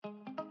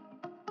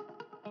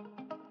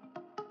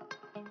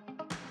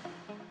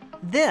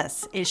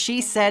This is She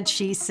Said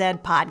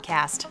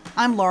podcast.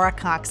 I'm Laura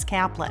Cox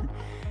Kaplan.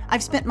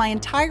 I've spent my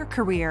entire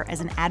career as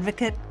an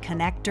advocate,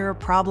 connector,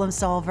 problem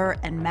solver,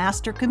 and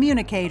master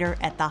communicator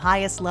at the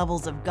highest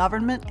levels of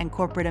government and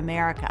corporate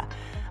America.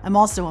 I'm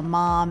also a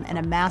mom and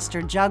a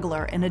master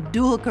juggler in a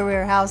dual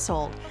career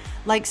household.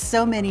 Like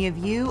so many of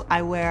you,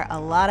 I wear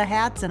a lot of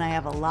hats and I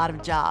have a lot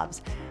of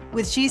jobs.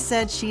 With She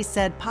Said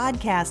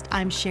podcast,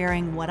 I'm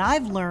sharing what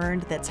I've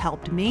learned that's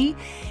helped me,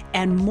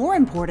 and more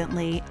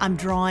importantly, I'm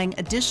drawing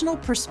additional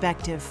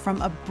perspective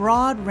from a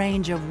broad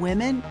range of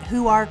women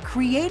who are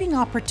creating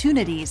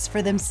opportunities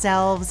for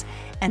themselves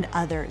and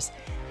others.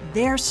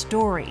 Their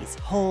stories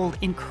hold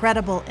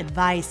incredible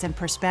advice and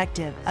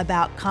perspective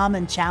about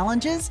common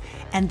challenges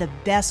and the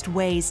best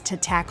ways to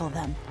tackle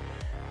them.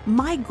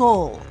 My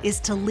goal is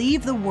to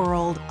leave the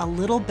world a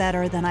little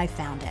better than I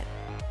found it.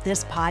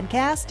 This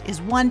podcast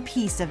is one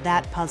piece of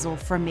that puzzle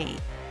for me.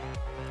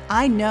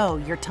 I know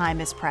your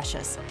time is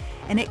precious,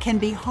 and it can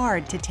be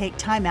hard to take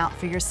time out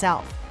for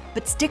yourself.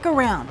 But stick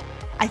around.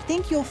 I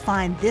think you'll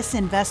find this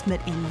investment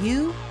in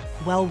you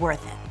well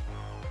worth it.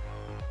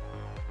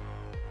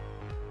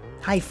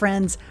 Hi,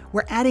 friends.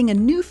 We're adding a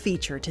new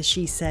feature to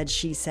She Said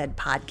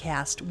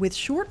podcast with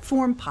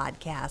short-form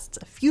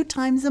podcasts a few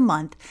times a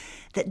month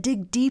that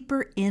dig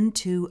deeper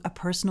into a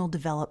personal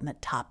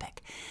development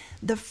topic.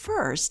 The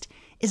first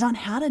is on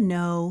how to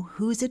know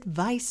whose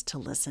advice to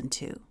listen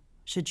to.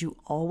 Should you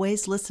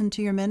always listen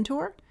to your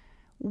mentor?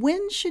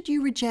 When should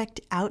you reject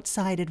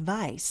outside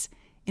advice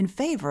in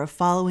favor of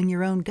following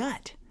your own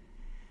gut?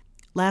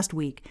 Last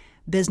week,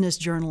 business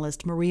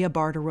journalist Maria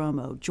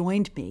Bartiromo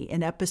joined me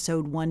in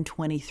episode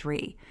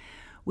 123.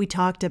 We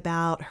talked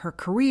about her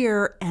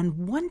career,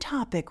 and one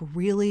topic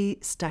really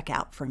stuck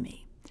out for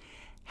me: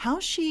 how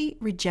she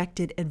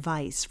rejected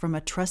advice from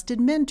a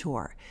trusted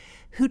mentor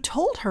who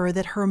told her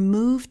that her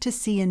move to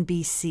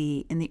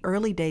CNBC in the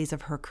early days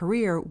of her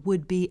career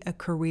would be a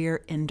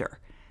career ender.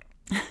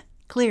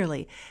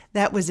 Clearly,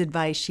 that was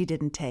advice she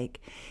didn't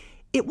take.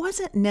 It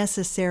wasn't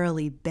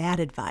necessarily bad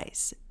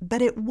advice,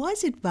 but it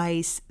was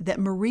advice that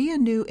Maria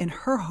knew in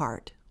her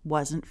heart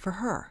wasn't for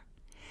her.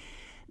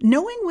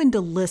 Knowing when to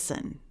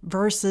listen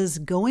versus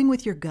going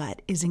with your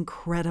gut is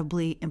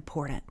incredibly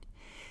important.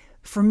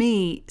 For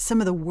me, some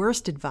of the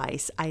worst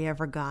advice I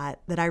ever got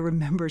that I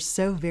remember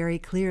so very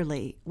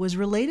clearly was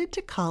related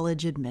to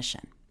college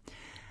admission.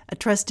 A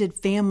trusted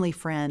family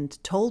friend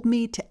told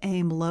me to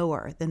aim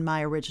lower than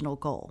my original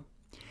goal.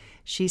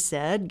 She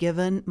said,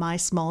 given my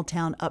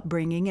small-town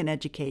upbringing and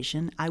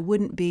education, I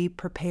wouldn't be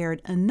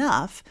prepared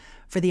enough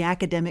for the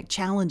academic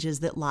challenges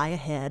that lie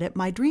ahead at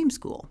my dream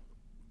school.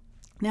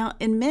 Now,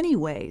 in many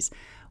ways,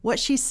 what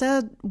she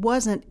said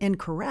wasn't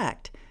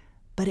incorrect,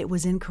 but it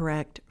was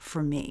incorrect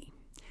for me.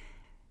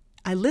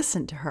 I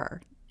listened to her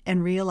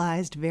and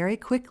realized very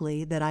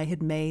quickly that I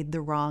had made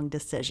the wrong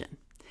decision.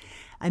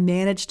 I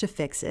managed to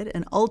fix it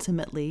and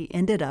ultimately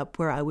ended up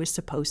where I was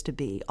supposed to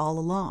be all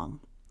along.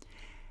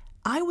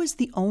 I was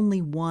the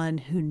only one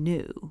who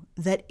knew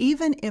that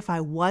even if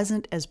I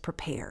wasn't as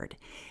prepared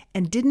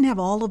and didn't have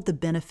all of the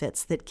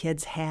benefits that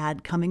kids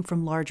had coming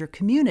from larger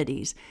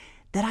communities,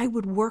 that I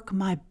would work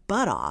my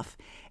butt off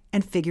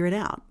and figure it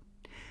out.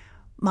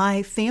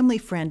 My family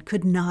friend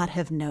could not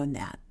have known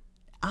that.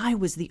 I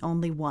was the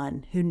only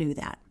one who knew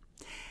that.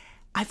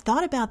 I've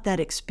thought about that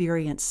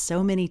experience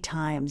so many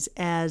times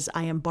as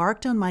I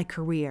embarked on my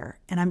career,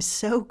 and I'm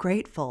so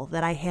grateful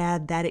that I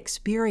had that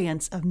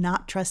experience of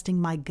not trusting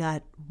my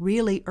gut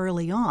really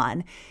early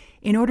on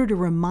in order to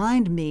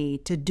remind me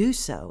to do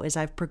so as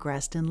I've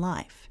progressed in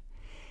life.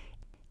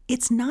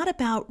 It's not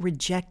about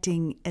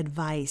rejecting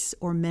advice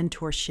or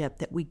mentorship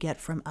that we get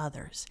from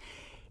others.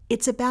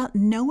 It's about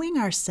knowing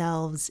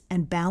ourselves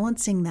and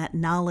balancing that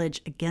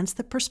knowledge against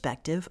the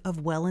perspective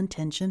of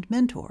well-intentioned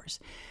mentors.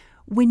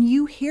 When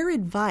you hear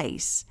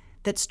advice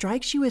that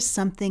strikes you as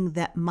something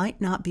that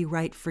might not be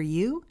right for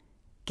you,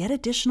 get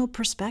additional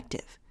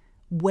perspective.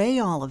 Weigh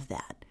all of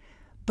that.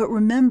 But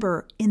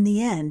remember, in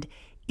the end,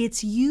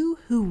 it's you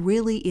who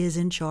really is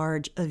in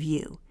charge of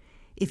you.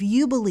 If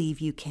you believe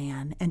you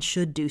can and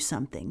should do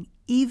something,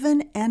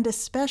 even and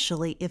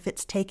especially if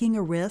it's taking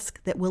a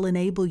risk that will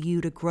enable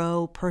you to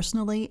grow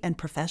personally and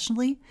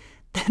professionally,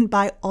 then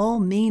by all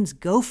means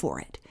go for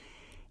it.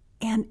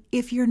 And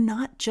if you're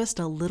not just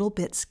a little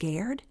bit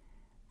scared,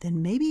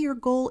 then maybe your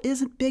goal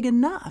isn't big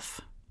enough.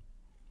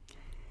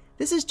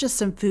 This is just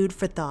some food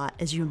for thought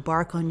as you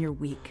embark on your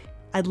week.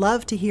 I'd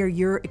love to hear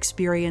your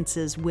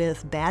experiences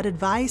with bad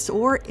advice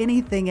or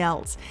anything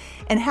else,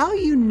 and how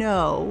you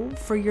know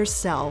for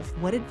yourself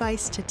what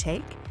advice to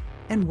take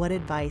and what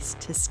advice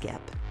to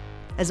skip.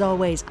 As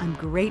always, I'm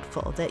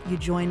grateful that you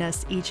join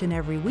us each and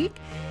every week,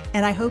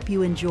 and I hope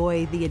you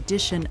enjoy the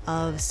addition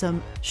of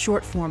some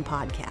short-form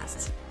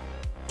podcasts.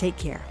 Take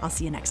care. I'll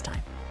see you next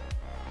time.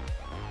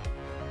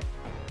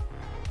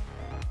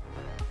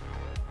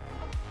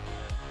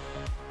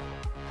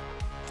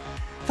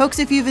 Folks,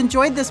 if you've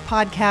enjoyed this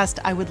podcast,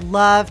 I would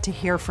love to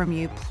hear from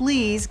you.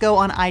 Please go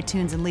on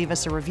iTunes and leave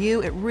us a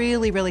review. It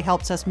really, really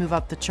helps us move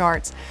up the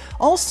charts.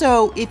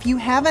 Also, if you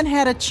haven't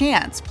had a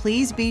chance,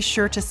 please be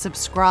sure to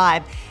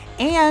subscribe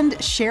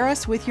and share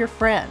us with your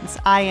friends.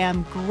 I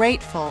am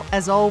grateful,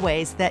 as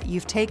always, that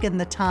you've taken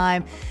the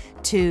time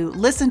to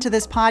listen to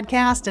this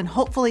podcast and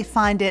hopefully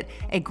find it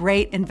a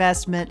great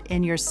investment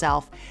in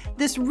yourself.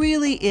 This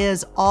really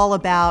is all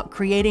about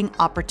creating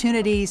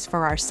opportunities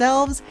for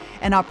ourselves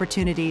and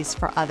opportunities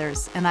for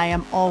others. And I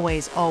am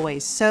always,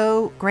 always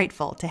so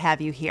grateful to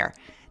have you here.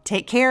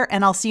 Take care,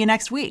 and I'll see you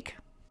next week.